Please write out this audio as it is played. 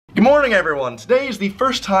morning, everyone. Today is the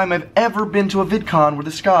first time I've ever been to a VidCon where the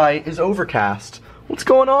sky is overcast. What's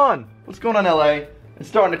going on? What's going on, LA? It's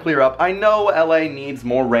starting to clear up. I know LA needs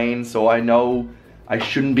more rain, so I know I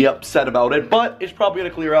shouldn't be upset about it, but it's probably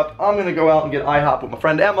gonna clear up. I'm gonna go out and get IHOP with my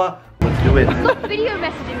friend Emma. Let's do it. Stop video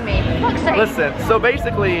messaging me, for fuck's sake. Listen, so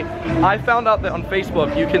basically, I found out that on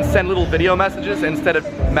Facebook you can send little video messages instead of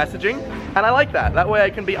messaging, and I like that. That way I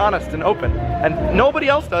can be honest and open. And nobody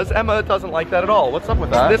else does. Emma doesn't like that at all. What's up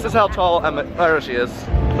with that? This is how tall Emma, there she is.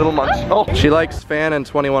 Little munch. Oh. She likes Fan and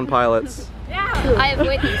 21 Pilots. I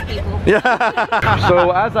avoid these people. Yeah.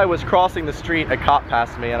 So as I was crossing the street, a cop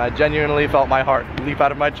passed me, and I genuinely felt my heart leap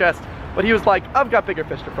out of my chest. But he was like, "I've got bigger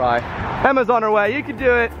fish to fry. Emma's on her way. You can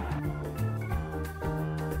do it."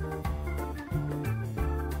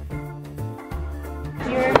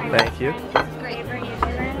 Thank you.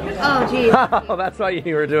 Oh, geez. Oh, that's why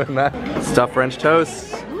you were doing that. Stuffed French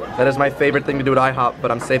toast. That is my favorite thing to do at IHOP,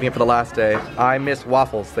 but I'm saving it for the last day. I miss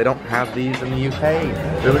waffles. They don't have these in the UK.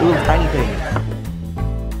 They're little tiny things.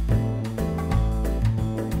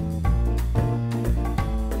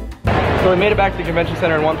 So we made it back to the convention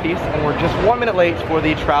center in one piece, and we're just 1 minute late for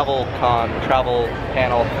the travel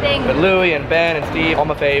panel with Louie and Ben and Steve, all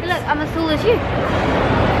my faves. Look, I'm as tall as you.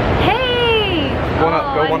 Hey!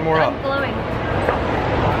 Go one more up. I'm glowing.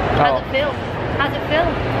 How's it feel? How's it feel?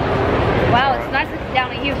 Wow, it's nice looking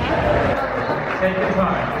down at you, huh? Take your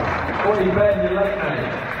time. Or you better be late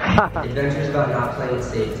night. Adventure is about not playing it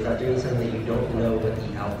safe. It's about doing something that you don't know what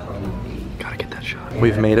the outcome would be. Gotta get that shot.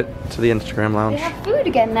 We've made it to the Instagram lounge. They have food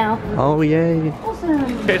again now. Oh, yay. Awesome.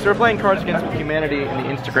 Okay, so we're playing Cards Against Humanity in the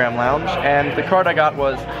Instagram lounge, and the card I got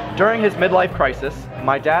was, during his midlife crisis,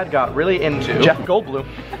 my dad got really into Jeff Goldblum.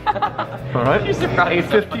 Alright. A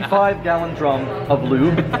 55-gallon drum of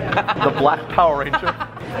lube, the Black Power Ranger.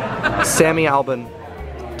 Sammy Albin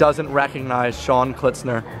doesn't recognize Sean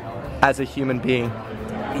Klitzner as a human being.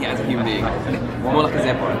 Yeah, as a human being. More like a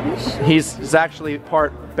zebra. He's actually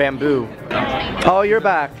part bamboo. Oh, you're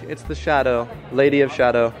back. It's the Shadow. Lady of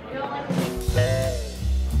Shadow.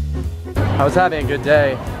 I was having a good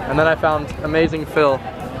day, and then I found amazing Phil.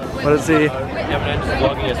 What is he? Do you want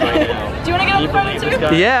to get on the photo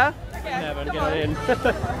too? Yeah. Get in.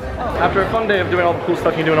 After a fun day of doing all the cool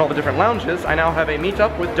stuff you do in all the different lounges, I now have a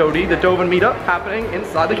meetup with Dodie, the Dovan meetup, happening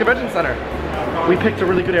inside the convention center. We picked a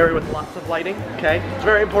really good area with lots of lighting, okay? It's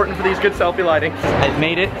very important for these good selfie lighting. I've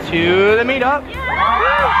made it to the meetup.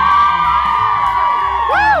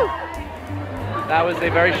 Woo! That was a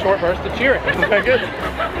very short burst of cheering. It was very good.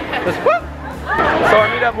 Just woo! So our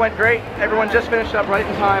meetup went great. Everyone just finished up right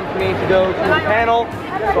in time for me to go to the panel.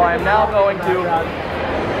 So I am now going to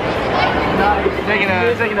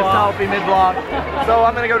taking a selfie mid-vlog. So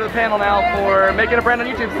I'm gonna go to the panel now for making a brand on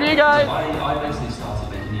YouTube. See you guys! I basically started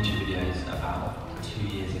making YouTube videos about 2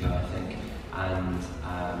 years ago, I think, and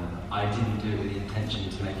I didn't do it with the intention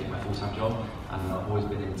to make it my full-time job, and I've always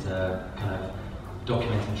been into kind of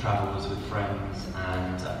documenting travels with friends,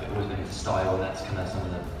 and I've always been into style. That's kind of some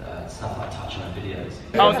of the stuff I touch on in videos.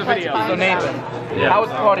 How was the video? So Nathan, how was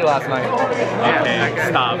the party last night? Yeah,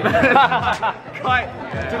 stop.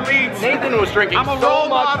 Delete. Nathan was drinking so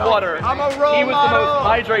much water. I'm a role He was the most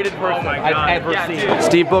hydrated person I've ever seen.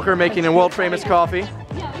 Steve Booker making a world famous coffee.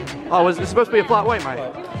 Oh, it's supposed to be a flat white, mate.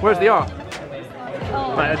 Where's the R?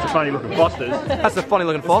 Mate, that's a funny looking Foster's. That's a funny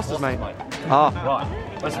looking Foster's, mate. Ah. Right.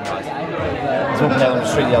 Listen, guys. I was walking down the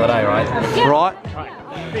street the other day, right? Right.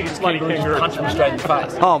 Biggest bloody kangaroo punched me straight in the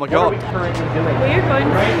face. Oh my god. We're going to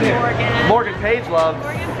Morgan. Morgan Page loves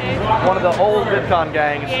one of the old VidCon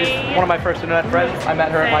gangs. She's one of my first internet friends. I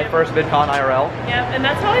met her at my first VidCon IRL. Yeah, and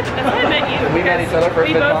that's how I met you. We met each other first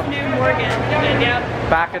We VidCon. both knew Morgan, and yeah.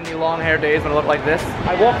 Back in the long hair days when it looked like this.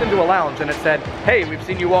 I walked into a lounge and it said, "Hey, we've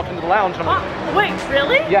seen you walk into the lounge." And I'm like, Oh, wait,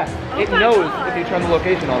 really? yes, Oh it my knows God. if you turn the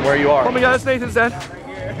location on where you are. Oh my god, it's Nathan's dad.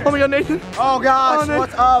 Oh my god, Nathan. Oh gosh, Nathan.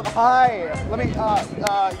 what's up? Hi. Let me,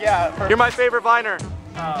 yeah. You're my favorite Viner.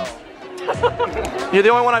 Oh. You're the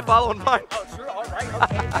only one I follow on Vine. Oh, sure, all right,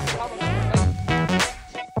 okay.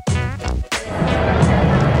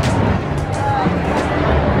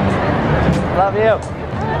 Love you.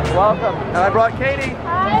 Welcome. And I brought Katie.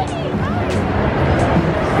 Hi.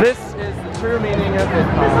 This is the true meaning of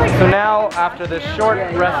VidCon. So now, after this short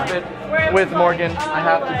respite with Morgan, I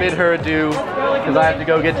have to bid her adieu because I have to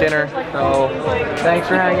go get dinner. So, thanks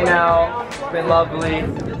for hanging out. It's been lovely.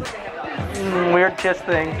 Weird kiss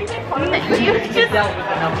thing.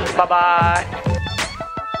 Bye-bye.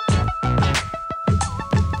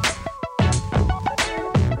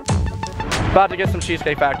 About to get some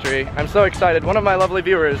Cheesecake Factory. I'm so excited. One of my lovely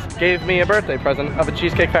viewers gave me a birthday present of a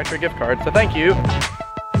Cheesecake Factory gift card, so thank you.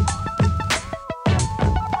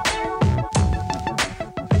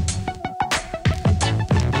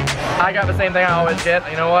 I got the same thing I always get.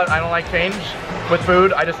 You know what? I don't like change with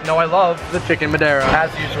food. I just know I love the chicken Madeira.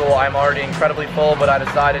 As usual, I'm already incredibly full, but I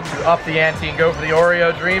decided to up the ante and go for the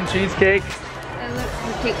Oreo Dream Cheesecake. It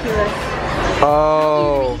looks ridiculous.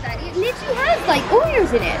 Oh. It literally has like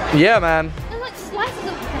Oreos in it. Yeah, man. And like slices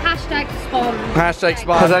of hashtag spawn. Hashtag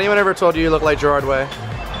spawn. Has anyone ever told you look like Gerard Way?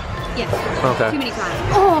 Yes. Okay. Too many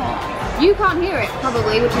times. Oh, you can't hear it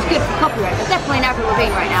probably, which is good for copyright. It's definitely an Avril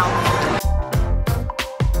Lavigne right now.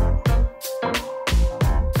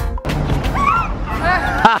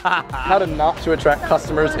 How to attract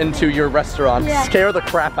customers into your restaurant. Yeah. Scare the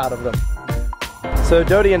crap out of them. So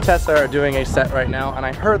Dodie and Tessa are doing a set right now, and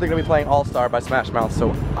I heard they're gonna be playing All Star by Smash Mouth,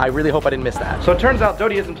 so I really hope I didn't miss that. So it turns out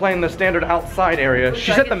Dodie isn't playing the standard outside area.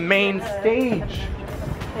 She's at the main stage.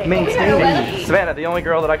 Main stage. Savannah, the only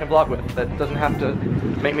girl that I can vlog with that doesn't have to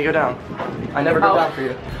make me go down. I never go down for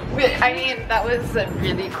you. I mean, that was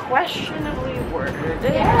really questionably worded.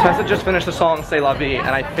 Tessa just finished the song C'est La Vie, and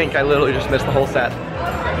I think I literally just missed the whole set.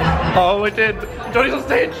 Oh, it did. Dodie's on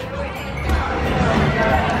stage.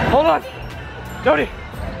 Hold on. Dodie.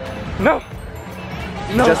 No.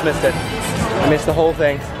 No. Just missed it. I missed the whole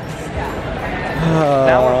thing.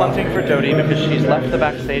 Now we're hunting for Dodie because she's left the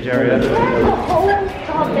backstage area.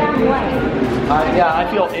 Yeah,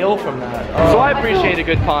 I feel ill from that. So I appreciate a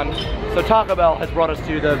good pun. So Taco Bell has brought us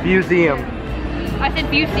to the museum. I said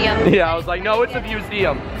museum. Yeah, I was like, no, it's a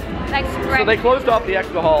museum. Like, so they closed off the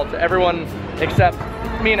expo hall to everyone except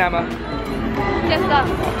me and Emma. Just us.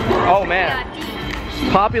 Oh man.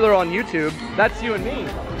 Yeah. Popular on YouTube. That's you and me.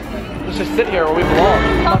 Let's just sit here where we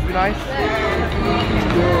belong. Must be nice.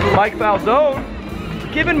 Mike Falzone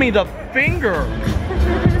giving me the finger.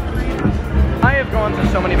 I have gone to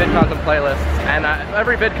so many VidCons and playlists, and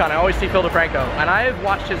every VidCon I always see Phil DeFranco, and I've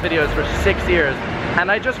watched his videos for 6 years,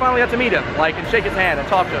 and I just finally got to meet him, like, and shake his hand and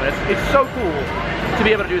talk to him. It's so cool to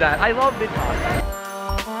be able to do that. I love VidCon.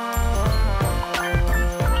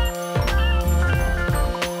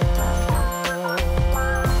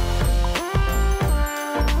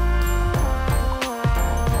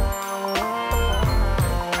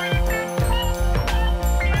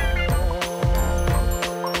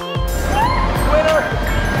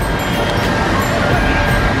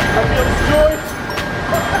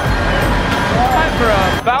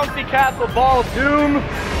 Bouncy Castle Ball of Doom.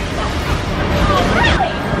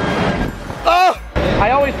 Oh!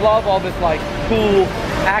 I always love all this like cool,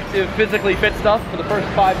 active, physically fit stuff for the first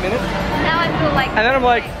 5 minutes. Now I feel like. And then I'm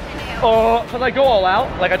like, oh, because I go all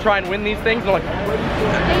out. Like I try and win these things, and I'm like.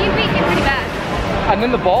 Yeah, you beat me pretty bad. And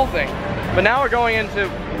then the ball thing. But now we're going into,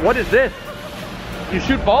 what is this? You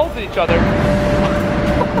shoot balls at each other.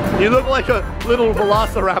 You look like a little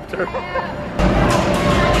velociraptor.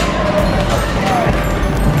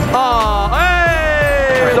 Oh,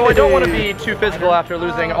 hey! So I don't want to be too physical after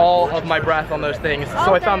losing all of my breath on those things.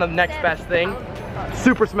 So I found the next best thing.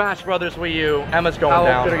 Super Smash Brothers Wii U. Emma's going down.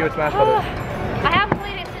 How good are you at Smash Brothers? I haven't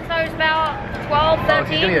played it since I was about 12,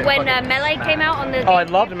 13 when Melee came out on the... Oh, I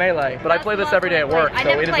loved Melee, but I play this every day at work, so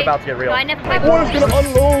it is about to get real. I never played Water's gonna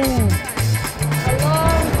unload! A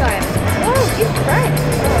long time. Oh, Jesus Christ.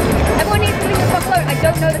 Everyone needs to leave the top load. I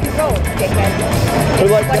don't know the controls, dickhead.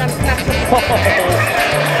 Like when I'm smashing.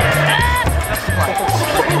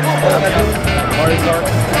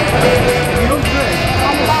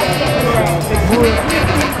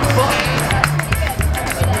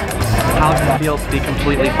 How does it feel to be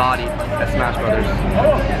completely bodied at Smash Brothers?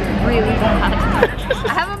 Really bad.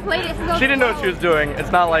 I haven't played it since. She didn't know what she was doing.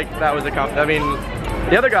 It's not like that was a I mean,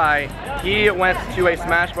 the other guy, he went to a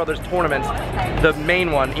Smash Brothers tournament, the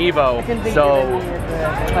main one, Evo. So,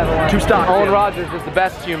 to stop. Owen Rogers is the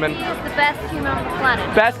best human. He is the best human on the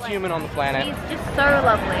planet. Best human on the planet. He's just so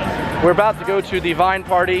lovely. We're about to go to the Vine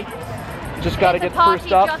party. Just gotta get through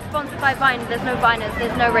stuff. It's just sponsored by Vine. There's no Viners.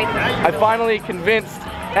 There's no ratings. I finally convinced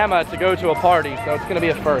Emma to go to a party, so it's gonna be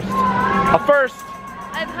a first. A first!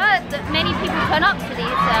 I've heard that many people turn up to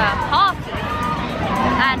these parties,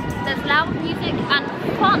 and there's loud music and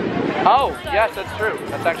fun. Oh, so, yes, that's true.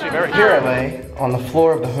 That's actually very true. Here I lay on the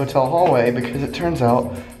floor of the hotel hallway because it turns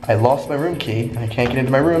out I lost my room key and I can't get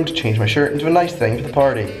into my room to change my shirt into a nice thing for the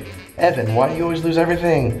party. Evan, why do you always lose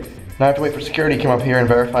everything? Now I have to wait for security to come up here and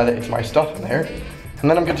verify that it's my stuff in there. And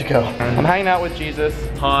then I'm good to go. I'm hanging out with Jesus.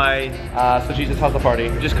 Hi. So Jesus, how's the party?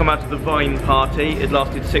 We just come out to the Vine party. It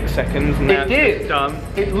lasted 6 seconds and now it's done.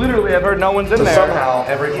 It literally, I've heard no one's in there. Somehow,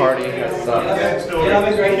 every party has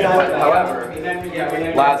however,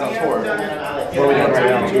 lads on tour. What are we doing right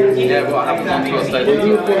now? Yeah, well, I haven't gone to a stage. Were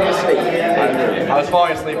you falling asleep? I was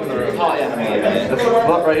falling asleep in the room.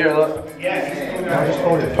 Look right here, look.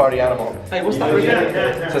 Party animal. Hey, what's that?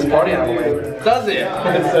 It says party animal, man. Does it?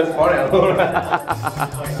 It says party animal.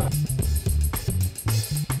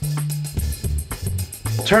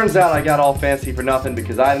 Turns out I got all fancy for nothing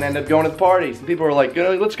because I didn't end up going to the party. Some people were like,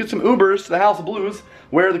 let's get some Ubers to the House of Blues,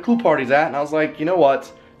 where the cool party's at. And I was like, you know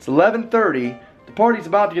what? It's 11:30. The party's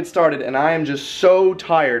about to get started, and I am just so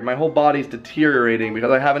tired. My whole body's deteriorating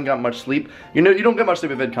because I haven't got much sleep. You know, you don't get much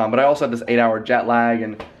sleep at VidCon, but I also have this 8-hour jet lag,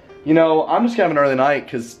 and you know, I'm just gonna have an early night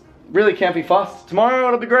because really can't be fussed. Tomorrow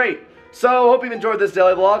it'll be great. So, hope you've enjoyed this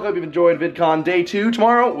daily vlog. Hope you've enjoyed VidCon Day 2.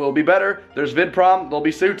 Tomorrow will be better. There's VidProm. There'll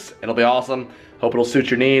be suits. It'll be awesome. Hope it'll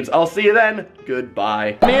suit your needs. I'll see you then.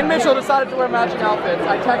 Goodbye. Me and Mitchell decided to wear matching outfits.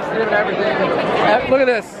 I texted him and everything. Look at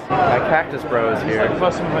this. My cactus bro is here.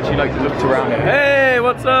 First time I've actually like looked around here. Hey,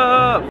 what's up?